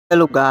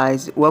Hello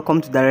guys,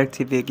 welcome to Direct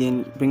TV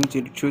again, bringing to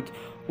the truth.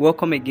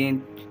 Welcome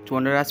again to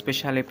another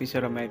special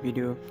episode of my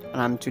video.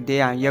 And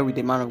today I'm here with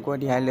the man of God,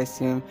 the highest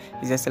him,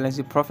 His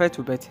Excellency Prophet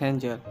Hubert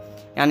Angel.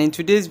 And in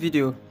today's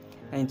video,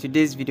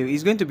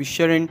 he's going to be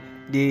sharing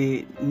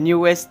the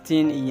newest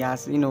thing he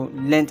has,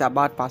 learned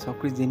about Pastor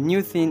Chris, the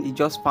new thing he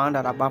just found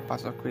out about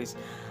Pastor Chris.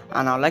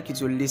 And I'd like you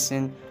to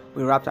listen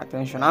with rapt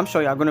attention. I'm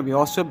sure you're going to be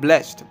also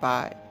blessed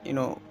by,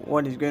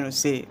 what he's going to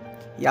say.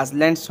 He has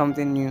learned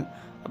something new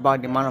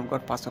about the man of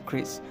God, Pastor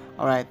Chris.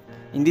 Alright,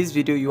 in this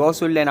video you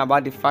also learn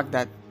about the fact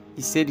that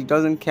he said he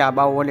doesn't care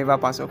about whatever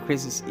Pastor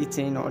Chris is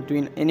eating or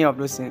doing any of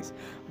those things,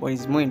 but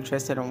he's more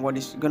interested on what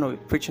he's going to be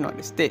preaching on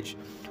the stage.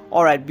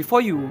 Alright,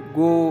 before you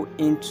go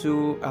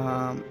into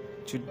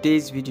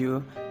today's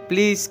video,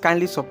 please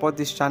kindly support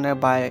this channel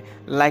by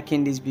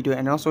liking this video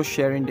and also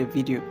sharing the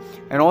video.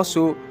 And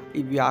also,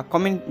 if you are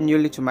coming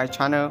newly to my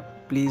channel,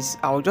 please,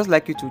 I would just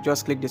like you to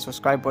just click the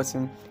subscribe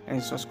button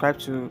and subscribe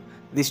to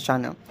this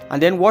channel,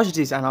 and then watch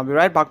this, and I'll be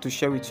right back to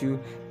share with you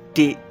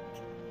the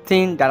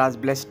thing that has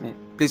blessed me.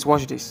 Please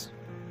watch this.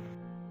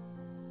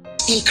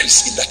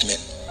 Increase in that man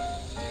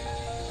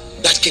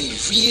that can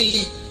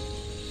really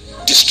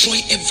destroy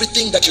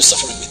everything that you're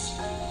suffering with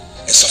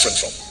and suffering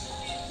from.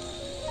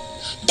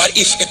 But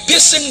if a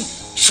person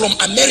from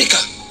America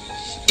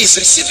is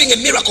receiving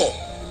a miracle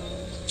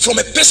from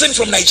a person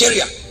from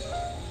Nigeria,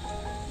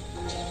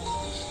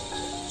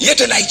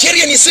 yet a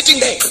Nigerian is sitting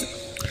there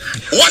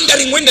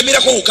wondering when the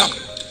miracle will come,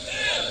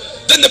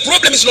 then the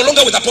problem is no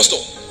longer with Apostle.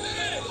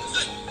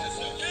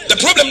 The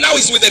problem now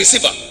is with the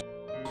receiver.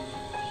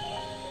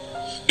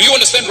 Do you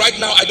understand? Right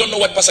now, I don't know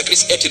what Pastor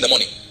Chris ate in the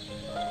morning.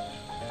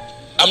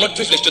 I'm not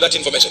privileged to that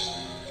information.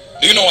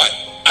 Do you know why?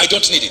 I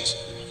don't need it.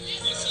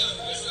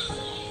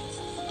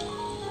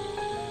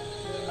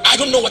 I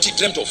don't know what he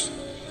dreamt of.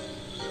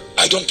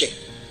 I don't care.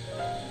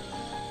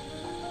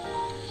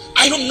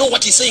 I don't know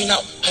what he's saying now.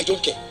 I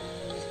don't care.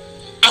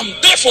 I'm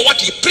there for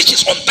what he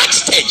preaches on that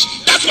stage.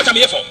 That's what I'm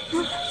here for.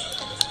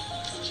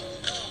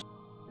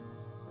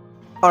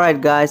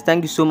 Alright guys,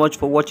 thank you so much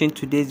for watching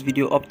today's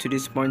video up to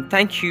this point.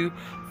 Thank you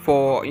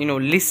for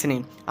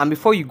listening. And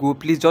before you go,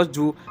 please just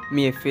do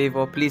me a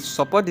favor. Please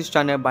support this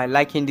channel by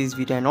liking this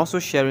video and also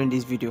sharing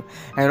this video.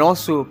 And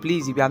also,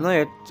 please, if you have not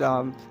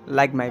yet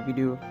liked my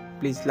video,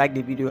 please like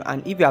the video.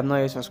 And if you have not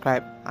yet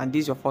subscribed and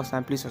this is your first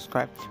time, please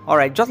subscribe.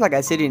 Alright, just like I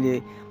said in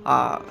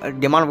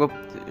the man of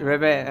God,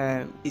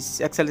 Reverend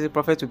His Excellency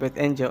Prophet Hubert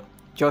Angel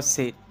just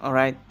said,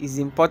 alright, it's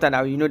important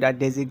that you know that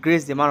there's a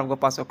grace the man of God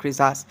Pastor Chris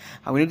has,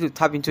 and we need to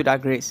tap into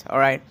that grace.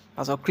 Alright,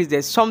 Pastor Chris,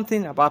 there's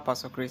something about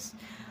Pastor Chris,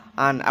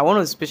 and I want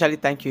to especially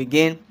thank you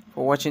again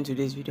for watching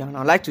today's video, and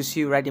I'd like to see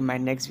you right in my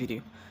next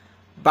video.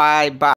 Bye.